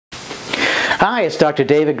Hi, it's Dr.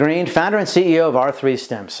 David Greene, founder and CEO of R3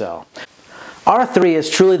 Stem Cell. R3 is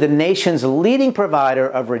truly the nation's leading provider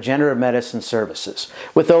of regenerative medicine services,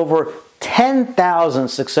 with over 10,000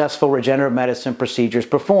 successful regenerative medicine procedures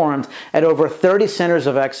performed at over 30 centers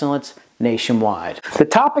of excellence nationwide. The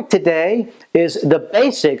topic today is the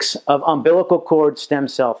basics of umbilical cord stem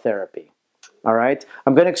cell therapy. All right,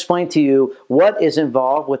 I'm going to explain to you what is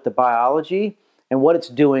involved with the biology and what it's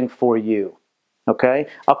doing for you. Okay,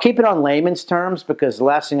 I'll keep it on layman's terms because the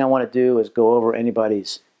last thing I want to do is go over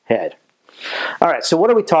anybody's head. All right, so what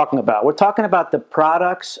are we talking about? We're talking about the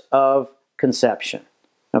products of conception.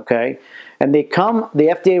 Okay, and the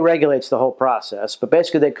FDA regulates the whole process, but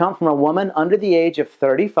basically they come from a woman under the age of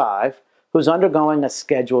 35 who's undergoing a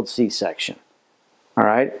scheduled C-section. All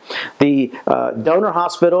right, the donor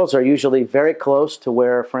hospitals are usually very close to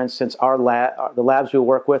where, for instance, the labs we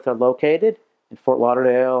work with are located in Fort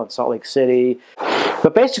Lauderdale and Salt Lake City.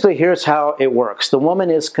 But basically, here's how it works. The woman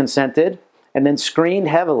is consented and then screened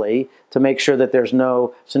heavily to make sure that there's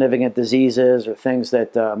no significant diseases or things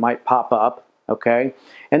that might pop up, okay?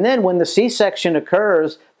 And then when the C-section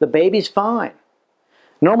occurs, the baby's fine.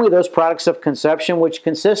 Normally, those products of conception, which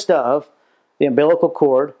consist of the umbilical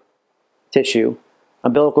cord tissue,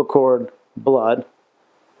 umbilical cord blood,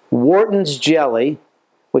 Whartons Jelly,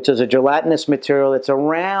 which is a gelatinous material that's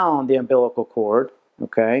around the umbilical cord,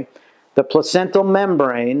 okay? The placental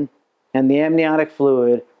membrane and the amniotic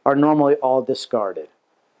fluid are normally all discarded,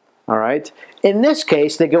 all right? In this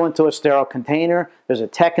case, they go into a sterile container. There's a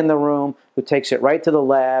tech in the room who takes it right to the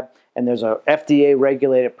lab, and there's a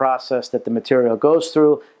FDA-regulated process that the material goes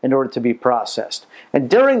through in order to be processed. And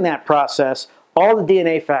during that process, all the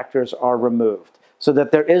DNA factors are removed so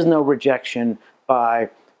that there is no rejection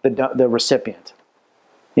by the recipient.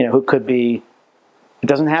 You know, who could be, it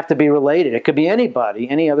doesn't have to be related. It could be anybody,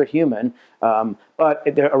 any other human, but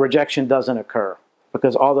a rejection doesn't occur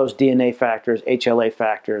because all those DNA factors, HLA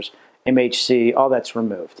factors, MHC, all that's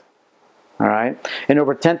removed. All right? In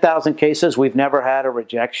over 10,000 cases, we've never had a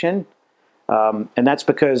rejection, and that's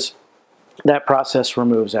because that process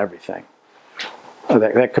removes everything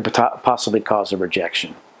that could possibly cause a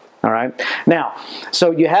rejection. All right? Now,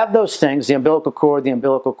 so you have those things, the umbilical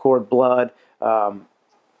cord blood,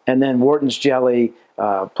 and then Wharton's Jelly,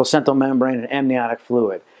 placental membrane, and amniotic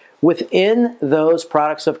fluid. Within those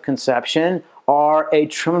products of conception are a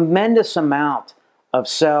tremendous amount of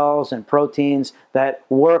cells and proteins that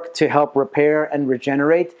work to help repair and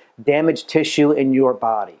regenerate damaged tissue in your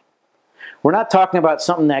body. We're not talking about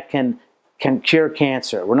something that can cure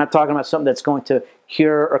cancer. We're not talking about something that's going to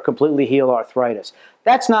cure or completely heal arthritis.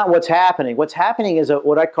 That's not what's happening. What's happening is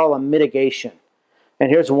what I call a mitigation. And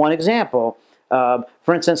here's one example.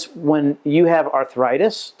 For instance, when you have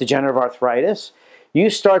arthritis, degenerative arthritis, you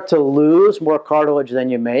start to lose more cartilage than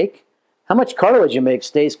you make. How much cartilage you make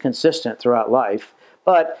stays consistent throughout life,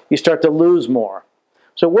 but you start to lose more.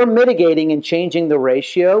 So we're mitigating and changing the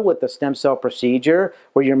ratio with the stem cell procedure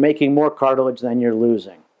where you're making more cartilage than you're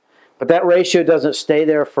losing. But that ratio doesn't stay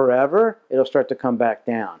there forever. It'll start to come back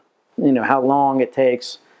down. You know, how long it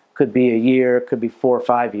takes could be a year, could be 4 or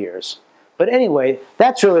 5 years. But anyway,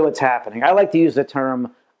 that's really what's happening. I like to use the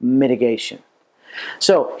term mitigation.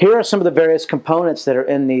 So here are some of the various components that are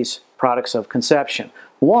in these products of conception.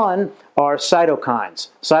 One are cytokines.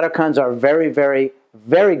 Cytokines are very, very,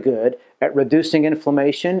 very good at reducing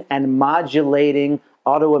inflammation and modulating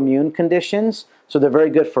autoimmune conditions. So they're very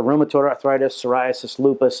good for rheumatoid arthritis, psoriasis,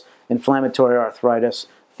 lupus, inflammatory arthritis,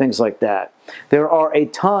 things like that. There are a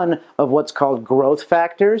ton of what's called growth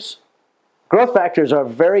factors. Growth factors are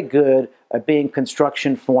very good at being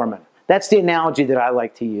construction foremen. That's the analogy that I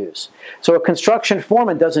like to use. So a construction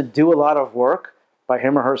foreman doesn't do a lot of work by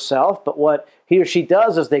him or herself, but what he or she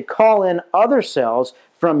does is they call in other cells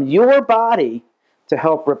from your body to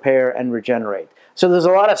help repair and regenerate. So there's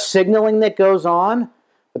a lot of signaling that goes on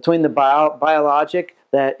between the biologic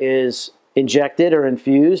that is injected or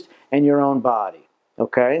infused and your own body,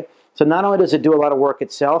 okay? So not only does it do a lot of work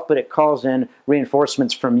itself, but it calls in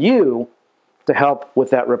reinforcements from you to help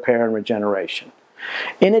with that repair and regeneration.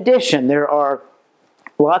 In addition, there are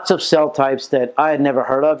lots of cell types that I had never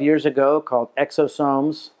heard of years ago called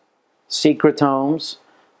exosomes, secretomes,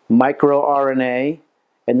 microRNA,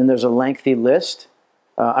 and then there's a lengthy list.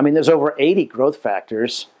 There's over 80 growth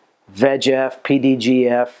factors, VEGF,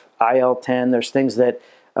 PDGF, IL-10. There's things that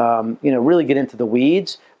really get into the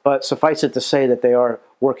weeds, but suffice it to say that they are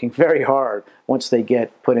working very hard once they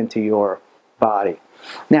get put into your body.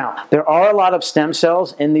 Now, there are a lot of stem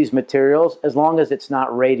cells in these materials as long as it's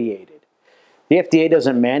not radiated. The FDA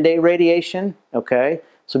doesn't mandate radiation, okay?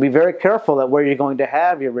 So be very careful that where you're going to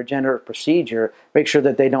have your regenerative procedure, make sure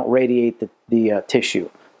that they don't radiate the tissue.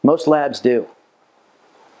 Most labs do.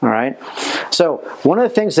 All right. So one of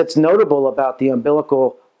the things that's notable about the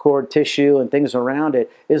umbilical cord tissue and things around it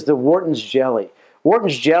is the Whartons Jelly.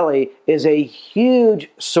 Whartons Jelly is a huge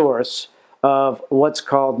source of what's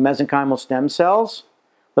called mesenchymal stem cells.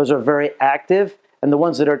 Those are very active, and the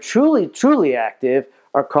ones that are truly active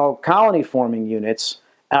are called colony-forming units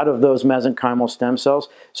out of those mesenchymal stem cells.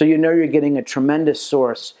 So you know you're getting a tremendous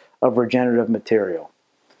source of regenerative material.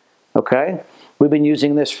 Okay? We've been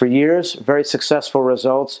using this for years, very successful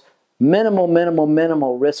results, minimal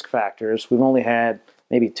risk factors. We've only had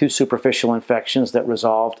maybe 2 superficial infections that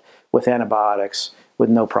resolved with antibiotics with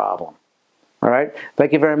no problem. All right?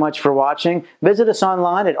 Thank you very much for watching. Visit us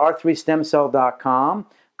online at r3stemcell.com.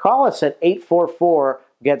 Call us at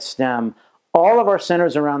 844-GET-STEM. All of our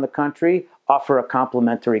centers around the country offer a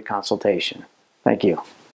complimentary consultation. Thank you.